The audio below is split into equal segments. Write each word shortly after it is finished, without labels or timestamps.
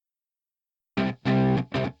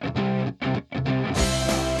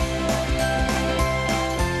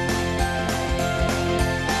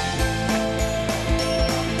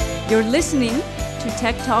You're listening to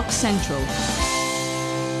Tech Talk Central.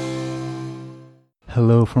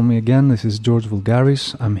 Hello from me again. This is George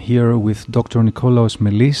Vulgaris. I'm here with Dr. Nikolaos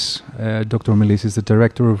Melis. Dr. Melis is the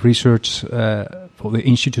Director of Research for the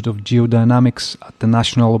Institute of Geodynamics at the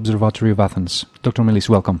National Observatory of Athens. Dr. Melis,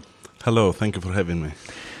 welcome. Hello, thank you for having me.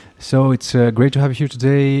 So it's great to have you here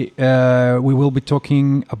today. We will be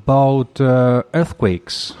talking about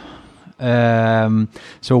earthquakes.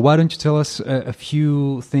 So why don't you tell us a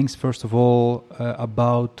few things, first of all,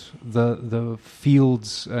 about the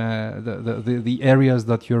fields, the areas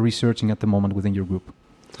that you're researching at the moment within your group?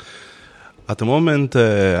 At the moment,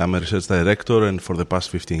 I'm a research director, and for the past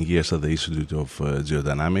 15 years at the Institute of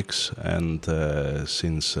Geodynamics, and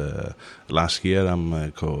since last year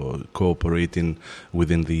I'm cooperating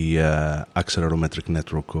within the accelerometric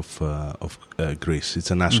network of Greece.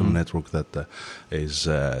 It's a national network that is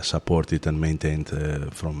supported and maintained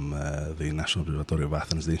from the National Observatory of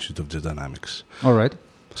Athens, the Institute of Geodynamics. All right.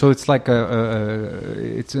 So it's like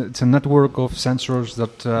it's a network of sensors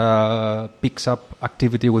that picks up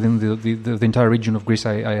activity within the entire region of Greece,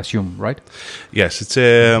 I assume, right? Yes, it's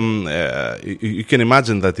you can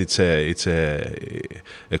imagine that it's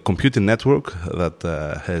a computing network that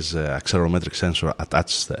has accelerometric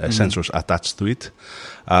sensors attached to it.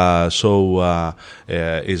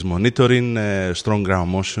 Is monitoring strong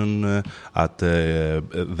ground motion at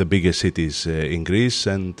the biggest cities in Greece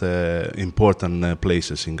and important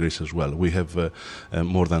places in Greece as well. We have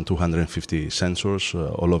more than 250 sensors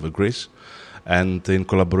all over Greece, and in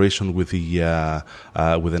collaboration with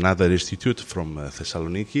with another institute from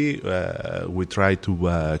Thessaloniki, we try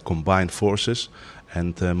to combine forces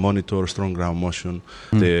and monitor strong ground motion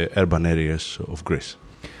the urban areas of Greece.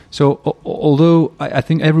 So, although I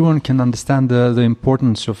think everyone can understand the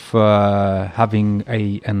importance of having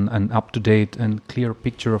an up-to-date and clear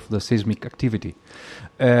picture of the seismic activity,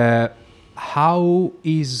 how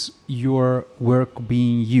is your work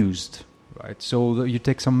being used? Right. So you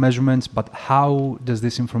take some measurements, but how does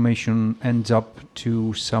this information end up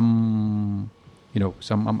to some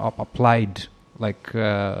applied, like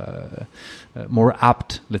more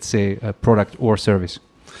apt, let's say, product or service?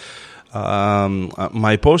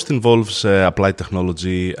 My post involves applied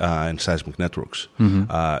technology and seismic networks,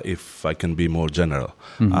 if I can be more general.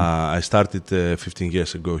 I started 15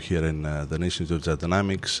 years ago here in the Institute of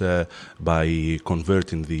Geodynamics by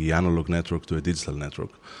converting the analog network to a digital network.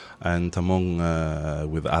 And among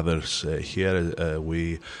with others here,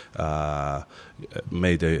 we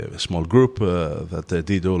made a small group that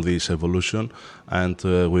did all this evolution, and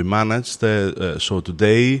we managed. So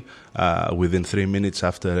today, within 3 minutes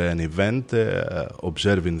after an event,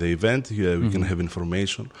 observing the event, we can have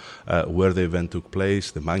information where the event took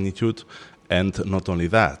place, the magnitude, and not only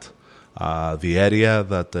that. The area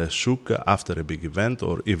that shook after a big event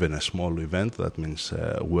or even a small event, that means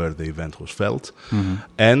where the event was felt,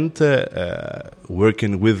 and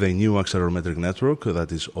working with a new accelerometric network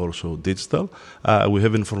that is also digital, we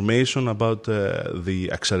have information about the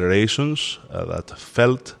accelerations that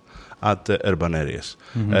felt at urban areas.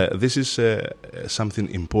 This is something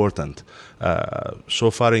important. So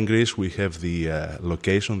far in Greece, we have the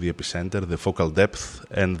location, the epicenter, the focal depth,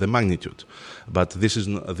 and the magnitude. But this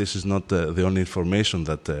is not the only information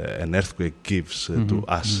that an earthquake gives to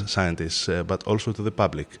us scientists, but also to the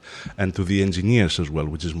public and to the engineers as well,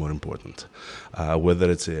 which is more important. Whether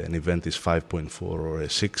it's an event is 5.4 or a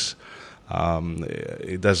 6.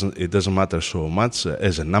 It doesn't matter so much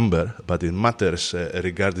as a number, but it matters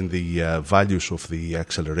regarding the values of the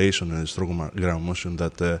acceleration and strong ground motion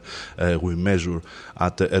that we measure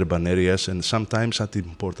at urban areas, and sometimes at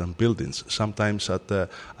important buildings, sometimes at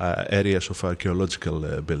areas of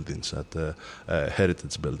archaeological buildings, at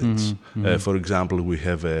heritage buildings. For example, we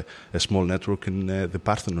have a small network in the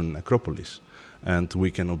Parthenon Acropolis. And we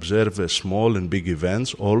can observe small and big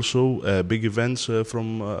events, also big events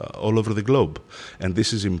from all over the globe. And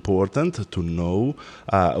this is important to know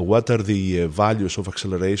what are the values of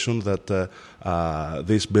acceleration that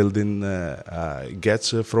this building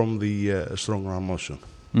gets from the strong ground motion.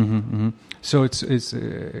 So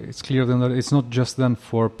it's clear then that it's not just then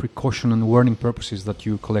for precaution and warning purposes that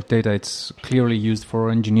you collect data. It's clearly used for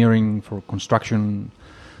engineering, for construction,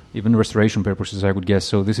 even restoration purposes, I would guess.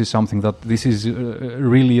 So this is something that this is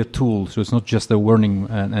really a tool. So it's not just a warning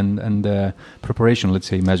and preparation, let's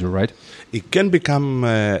say, measure, right? It can become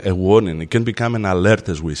a warning. It can become an alert,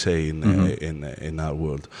 as we say in our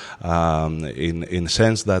world. In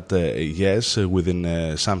sense that yes,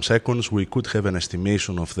 within some seconds we could have an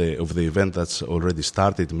estimation of the event that's already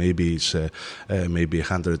started. Maybe it's maybe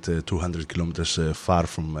 100, 200 kilometers far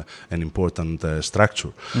from an important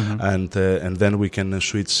structure, and then we can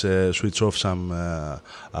switch switch off some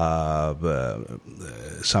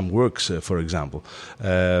works, for example.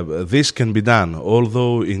 This can be done,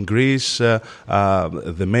 although in Greece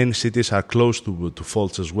the main cities are close to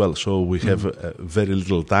faults as well, so we have very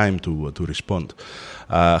little time to respond.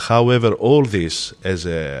 However, all this as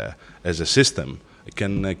a system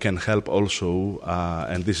can help also,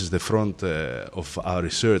 and this is the front of our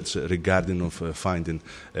research regarding of finding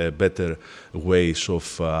better ways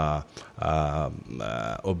of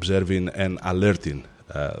observing and alerting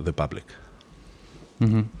the public.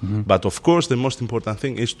 But of course, the most important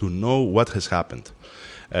thing is to know what has happened.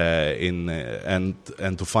 And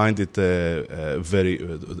to find it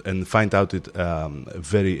find out it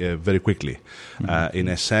very quickly, in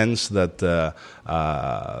a sense that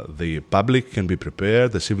the public can be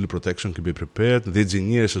prepared, the civil protection can be prepared, the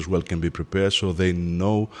engineers as well can be prepared, so they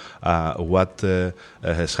know what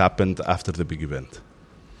has happened after the big event.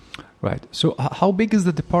 Right. So how big is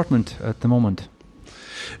the department at the moment?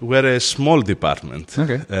 We're a small department,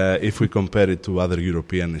 okay. If we compare it to other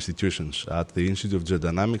European institutions. At the Institute of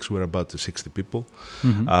Geodynamics, we're about 60 people.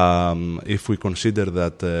 If we consider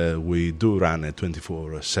that we do run a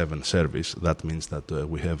 24/7 service, that means that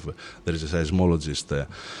there is a seismologist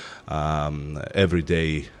every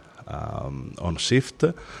day on shift.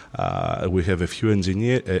 We have a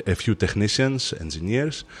few technicians,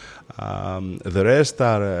 engineers. The rest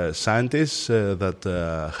are scientists that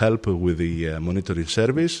help with the monitoring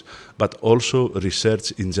service, but also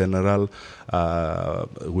research in general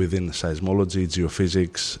within seismology,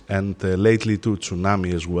 geophysics, and lately to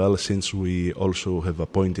tsunami as well, since we also have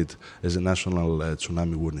appointed as a national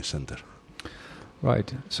tsunami warning center.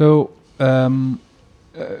 Right. So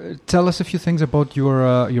tell us a few things about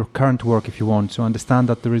your current work, if you want. So I understand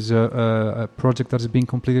that there is a project that is being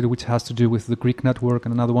completed which has to do with the Greek network,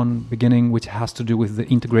 and another one beginning which has to do with the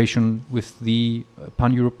integration with the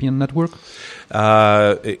pan-European network.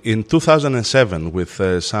 In 2007, with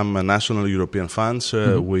some national European funds,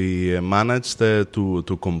 we managed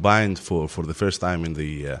to combine for the first time in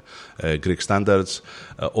the Greek standards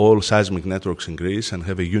all seismic networks in Greece and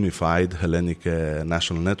have a unified Hellenic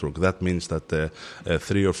national network. That means that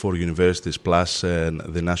 3 or 4 universities plus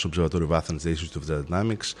the National Observatory of Athens, the Institute of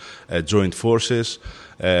Geodynamics, joined forces,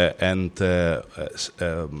 and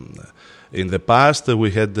in the past we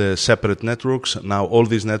had separate networks. Now all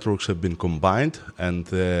these networks have been combined, and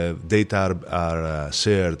data are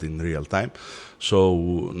shared in real time.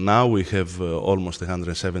 So now we have almost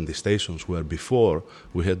 170 stations, where before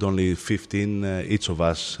we had only 15, each of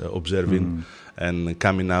us observing and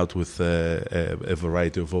coming out with a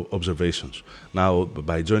variety of observations. Now,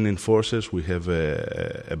 by joining forces, we have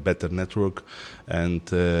a better network, and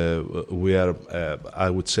we are, I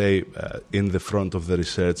would say, in the front of the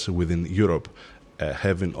research within Europe,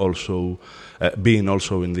 having also being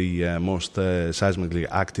also in the most seismically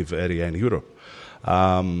active area in Europe.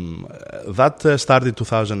 That started in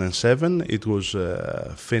 2007. It was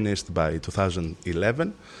finished by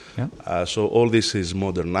 2011. Yeah. So all this is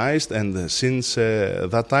modernized, and since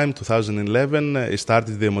that time, 2011, it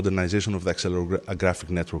started the modernization of the accelegraphic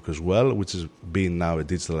network as well, which is being now a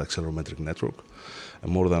digital accelerometric network.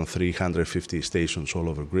 More than 350 stations all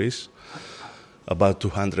over Greece. About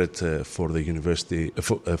 200 for the university,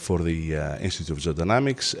 for the Institute of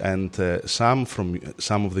Geodynamics, and some from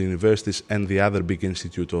some of the universities, and the other big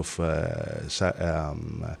institute of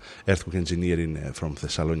earthquake engineering from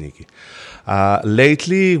Thessaloniki.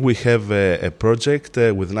 Lately, we have a project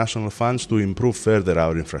with national funds to improve further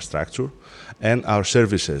our infrastructure and our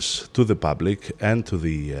services to the public and to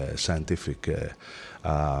the scientific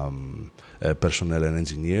personnel and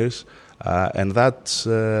engineers. And that's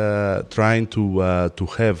trying to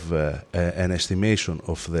have an estimation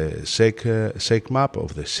of the shake map,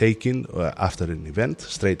 of the shaking after an event,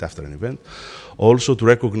 straight after an event. Also to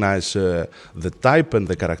recognize the type and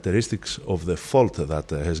the characteristics of the fault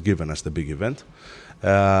that has given us the big event.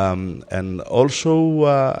 And also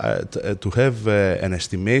to have an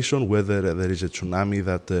estimation whether there is a tsunami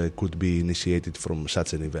that could be initiated from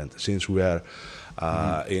such an event. Since we are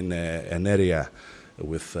in an area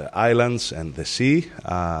with islands and the sea,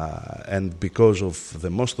 and because of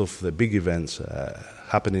most of the big events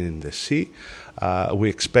happening in the sea, we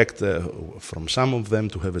expect from some of them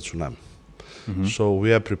to have a tsunami. So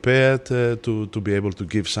we are prepared to be able to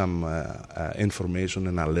give some information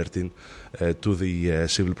and alerting to the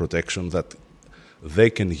civil protection that they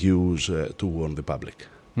can use to warn the public.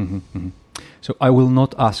 So I will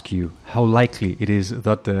not ask you how likely it is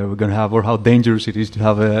that we're going to have, or how dangerous it is to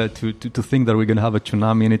have to think that we're going to have a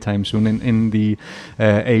tsunami anytime soon in the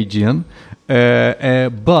Aegean.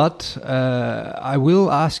 But I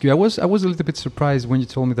will ask you. I was a little bit surprised when you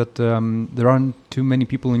told me that there aren't too many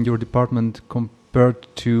people in your department compared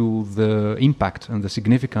to the impact and the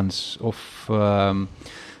significance of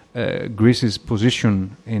Greece's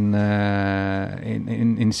position in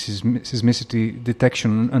seismicity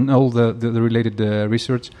detection and all the related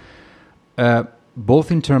research,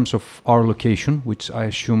 both in terms of our location, which I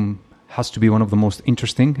assume has to be one of the most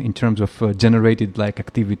interesting in terms of generated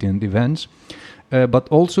activity and events, but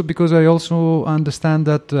also because I also understand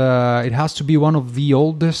that it has to be one of the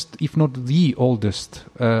oldest, if not the oldest,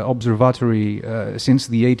 observatory since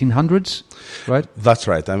the 1800s, right? That's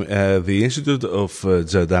right. The Institute of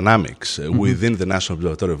Geodynamics within the National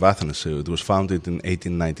Observatory of Athens, it was founded in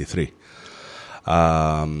 1893.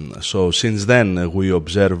 So since then we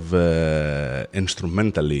observe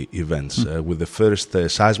instrumentally events with the first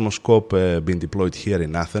seismoscope being deployed here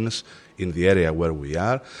in Athens, in the area where we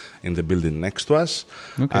are, in the building next to us.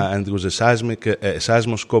 Okay. And it was a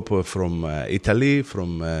seismoscope from Italy,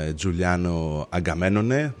 from Giuliano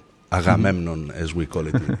Agamennone, Agamemnon as we call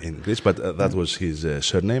it in Greece, but that was his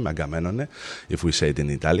surname, Agamennone, if we say it in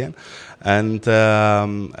Italian. And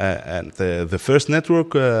the first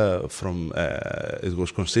network it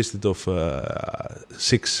was consisted of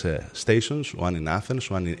 6 stations, one in Athens,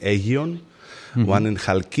 one in Aegion, one in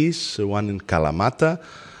Chalkis, one in Kalamata,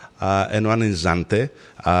 and one in Zante,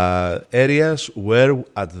 areas where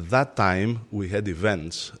at that time we had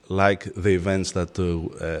events like the events that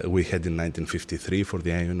we had in 1953 for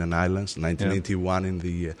the Ionian Islands, 1981 in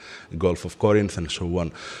the Gulf of Corinth, and so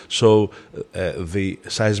on. So the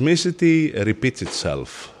seismicity repeats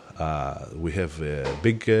itself. We have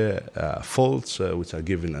big faults which are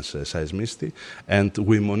giving us seismicity, and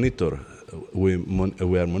we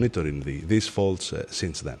are monitoring these faults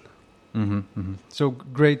since then. So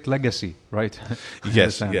great legacy, right?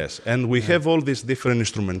 Yes. And we have all this different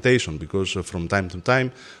instrumentation because from time to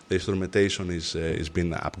time the instrumentation is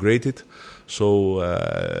being upgraded. So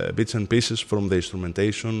bits and pieces from the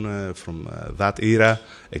instrumentation from that era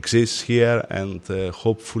exists here, and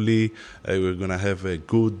hopefully we're going to have a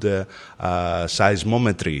good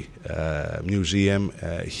seismometry museum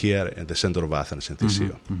here in the center of Athens in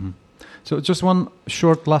Theseo. So just one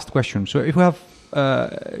short last question. So if we have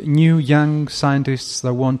new young scientists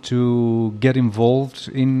that want to get involved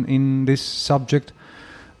in this subject,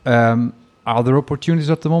 are there opportunities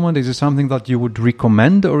at the moment? Is it something that you would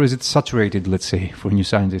recommend, or is it saturated, let's say, for new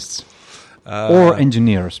scientists or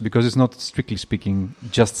engineers? Because it's not, strictly speaking,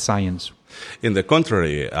 just science. In the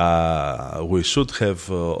contrary, we should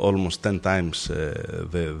have almost 10 times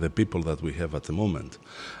the people that we have at the moment,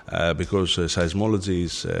 because seismology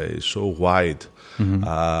is so wide.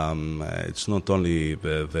 It's not only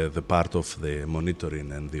the part of the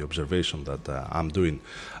monitoring and the observation that I'm doing.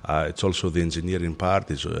 It's also the engineering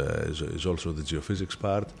part, is also the geophysics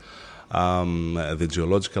part, the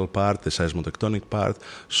geological part, the seismotectonic part.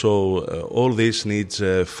 So all this needs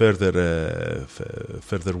further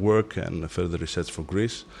work and further research for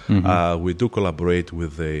Greece. We do collaborate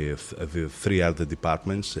with the 3 other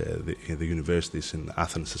departments, the universities in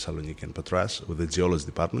Athens, Thessaloniki and Patras, with the geology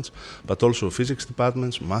departments, but also physics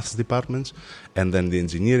departments, maths departments, and then the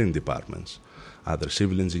engineering departments. Other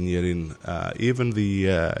civil engineering, even the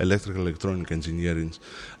electrical electronic engineering,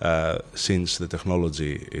 since the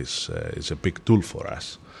technology is a big tool for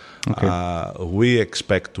us. Okay. We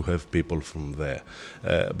expect to have people from there,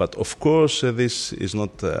 but of course this is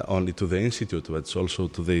not only to the institute, but it's also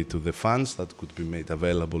to the funds that could be made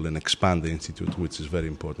available and expand the institute, which is very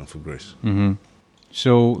important for Greece.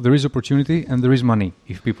 So there is opportunity and there is money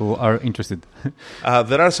if people are interested.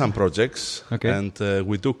 There are some projects, okay. And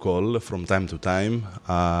we do call from time to time,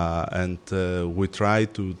 and we try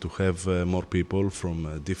to have more people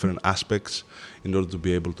from different aspects in order to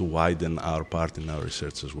be able to widen our part in our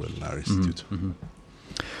research as well in our institute.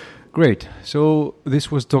 Great. So this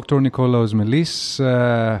was Dr. Nikolaos Melis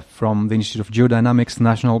from the Institute of Geodynamics,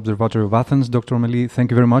 National Observatory of Athens. Dr. Melis,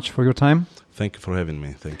 thank you very much for your time. Thank you for having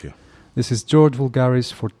me. Thank you. This is George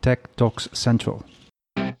Vulgaris for Tech Talks Central.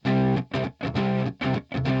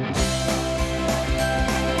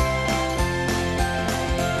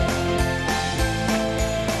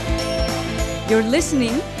 You're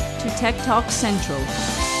listening to Tech Talk Central.